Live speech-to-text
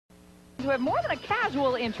Who have more than a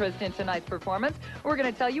casual interest in tonight's performance. We're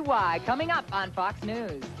going to tell you why, coming up on Fox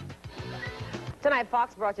News. Tonight,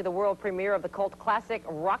 Fox brought you the world premiere of the cult classic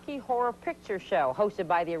Rocky Horror Picture Show, hosted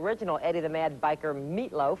by the original Eddie the Mad Biker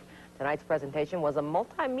Meatloaf. Tonight's presentation was a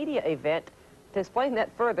multimedia event. To explain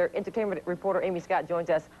that further, entertainment reporter Amy Scott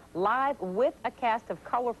joins us live with a cast of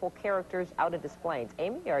colorful characters out of Des Plaines.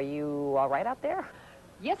 Amy, are you all right out there?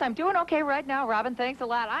 Yes, I'm doing okay right now, Robin. Thanks a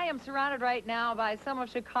lot. I am surrounded right now by some of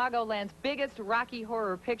Chicagoland's biggest Rocky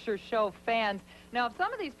Horror Picture Show fans. Now, if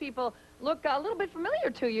some of these people look a little bit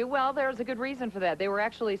familiar to you, well, there's a good reason for that. They were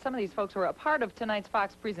actually, some of these folks were a part of tonight's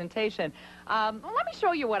Fox presentation. Let me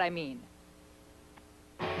show you what I mean.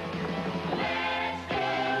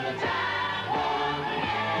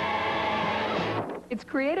 It's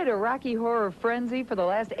created a Rocky Horror frenzy for the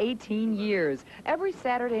last 18 years. Every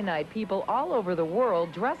Saturday night, people all over the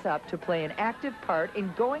world dress up to play an active part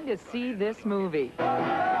in going to see this movie.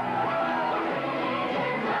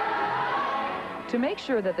 To make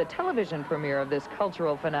sure that the television premiere of this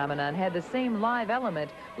cultural phenomenon had the same live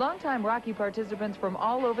element, longtime Rocky participants from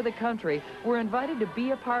all over the country were invited to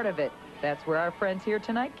be a part of it. That's where our friends here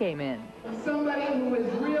tonight came in. Somebody who has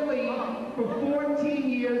really, for 14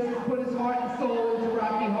 years, has put his heart and soul into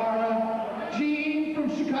Rocky Horror. Gene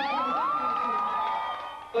from Chicago.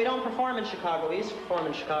 We don't perform in Chicago. We used to perform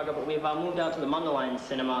in Chicago, but we've moved out to the Mundelein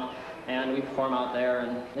Cinema, and we perform out there.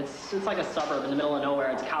 And it's like a suburb in the middle of nowhere.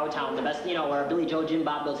 It's Cowtown, the best, you know, where Billy Joe Jim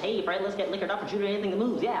Bob goes, hey, Fred, let's get liquored up and shoot at anything that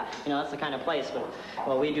moves. Yeah, you know, that's the kind of place. But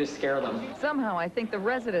well, we do scare them. Somehow, I think the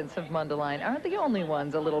residents of Mundelein aren't the only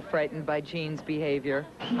ones a little frightened by Gene's behavior.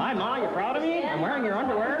 Hi, Ma, you proud of me? I'm wearing your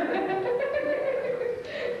underwear.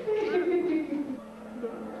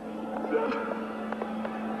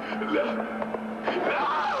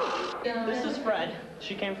 This is Fred.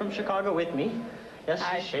 She came from Chicago with me. Yes,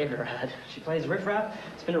 she shaved her head. She plays riffraff.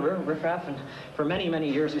 It's been a real riffraff, and for many,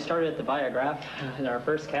 many years, we started at the Biograph in our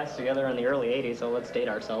first cast together in the early 80s, so let's date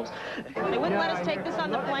ourselves. They wouldn't let us take this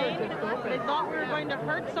on the plane. They thought we were going to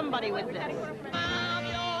hurt somebody with this. I'm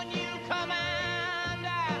your new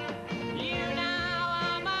commander. You now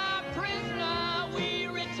are my prisoner. We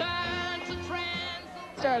return to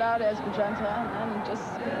Started out as magenta and just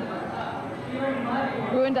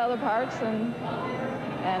grew into other parts, and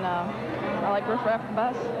I like riffraff the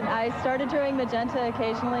best. I started doing magenta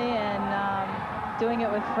occasionally, and doing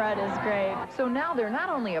it with Fred is great. So now they're not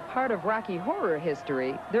only a part of Rocky Horror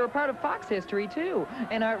history, they're a part of Fox history, too.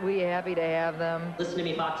 And aren't we happy to have them? Listen to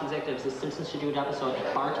me, Fox executives. The Simpsons should do an episode.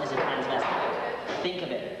 Bart is a transvestite. Think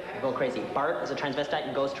of it. Go crazy. Bart is a transvestite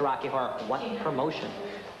and goes to Rocky Horror. What promotion?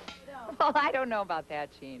 Well, I don't know about that,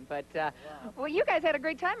 Gene, but, well, you guys had a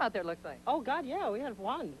great time out there, looks like. Oh, God, yeah, we had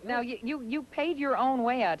fun. Now, you paid your own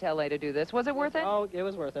way out to L.A. to do this. Was it worth it? Oh, it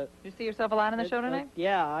was worth it. Did you see yourself a lot on the show tonight?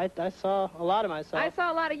 Yeah, I saw a lot of myself. I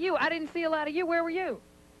saw a lot of you. I didn't see a lot of you. Where were you?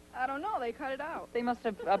 I don't know. They cut it out. They must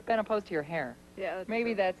have been opposed to your hair. Yeah.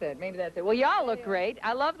 Maybe that's it. Maybe that's it. Well, y'all look great.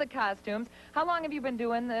 I love the costumes. How long have you been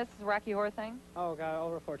doing this Rocky Horror thing? Oh, God,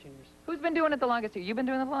 over 14 years. Who's been doing it the longest? You been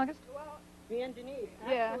doing it the longest? Me and Denise.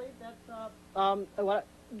 Yeah. Actually, that's,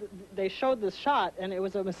 they showed this shot, and it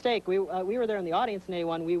was a mistake. We were there in the audience in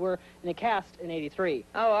 81. We were in a cast in 83.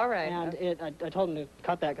 Oh, all right. And I told him to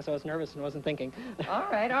cut that because I was nervous and wasn't thinking. All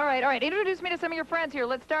right, all right, all right. Introduce me to some of your friends here.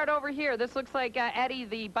 Let's start over here. This looks like Eddie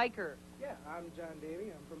the Biker. Yeah, I'm John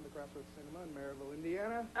Davey. I'm from the Crossroads Cinema in Maryville,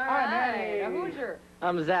 Indiana. All right. A Hoosier.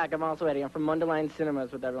 I'm Zach. I'm also Eddie. I'm from Mundelein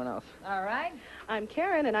Cinemas with everyone else. All right. I'm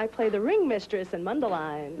Karen, and I play the ring mistress in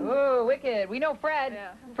Mundelein. Ooh, wicked. We know Fred.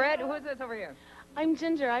 Yeah. Fred, who's this over here? I'm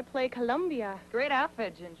Ginger. I play Columbia. Great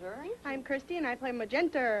outfit, Ginger. I'm Christy, and I play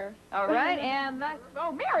magenta. All right, and that's,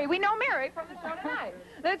 oh, Mary. We know Mary from the show tonight.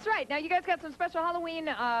 That's right. Now, you guys got some special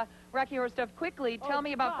Halloween Rocky Horror stuff. Quickly, tell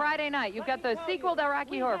me about Friday night. You've got the sequel to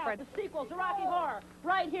Rocky Horror. The sequel to Rocky Horror,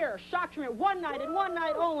 right here. Shock treatment, one night and one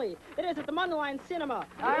night only. It is at the Mundelein Cinema.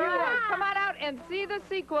 All right, come on out and see the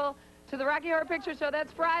sequel to the Rocky Horror Picture Show.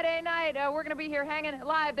 That's Friday night. We're going to be here hanging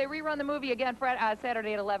live. They rerun the movie again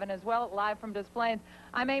Saturday at 11 as well, live from Des Plaines.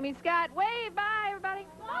 I'm Amy Scott. Wave, bye, everybody.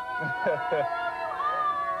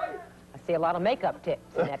 I see a lot of makeup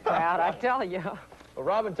tips in that crowd, I tell you. Well,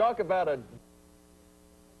 Robin, talk about a...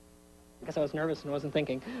 Because I was nervous and wasn't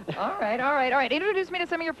thinking. All right, all right, all right. Introduce me to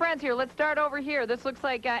some of your friends here. Let's start over here. This looks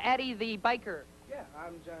like Eddie the Biker. Yeah,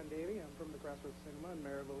 I'm John Davey. I'm from the Crossroads Cinema in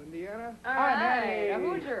Maryville, Indiana. All right. A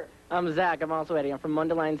Hoosier. I'm Zach. I'm also Eddie. I'm from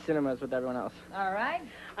Mundelein Cinemas with everyone else. All right.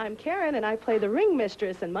 I'm Karen, and I play the ring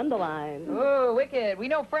mistress in Mundelein. Ooh, wicked. We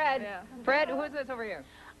know Fred. Yeah. Fred, who's this over here?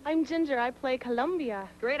 I'm Ginger. I play Columbia.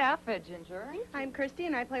 Great outfit, Ginger. I'm Christy,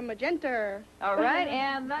 and I play Magenta. All right,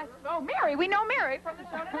 and that's, oh, Mary. We know Mary from the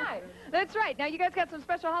show tonight. That's right. Now, you guys got some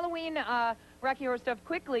special Halloween Rocky Horror stuff.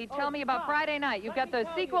 Quickly, tell me about Friday night. You've got the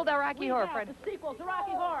sequel to Rocky Horror. The sequel to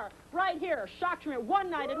Rocky Horror, right here. Shock treatment, one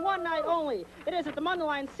night and one night only. It is at the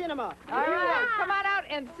Mundelein Cinema. All right, come on out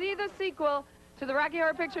and see the sequel to the Rocky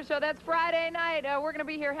Horror Picture Show. That's Friday night. We're going to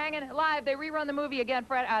be here hanging live. They rerun the movie again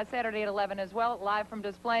Saturday at 11 as well, live from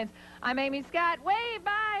Des Plaines. I'm Amy Scott. Wave,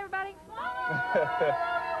 bye, everybody.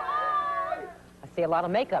 I see a lot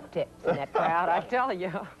of makeup tips in that crowd, I tell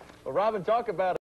you. Well, Robin, talk about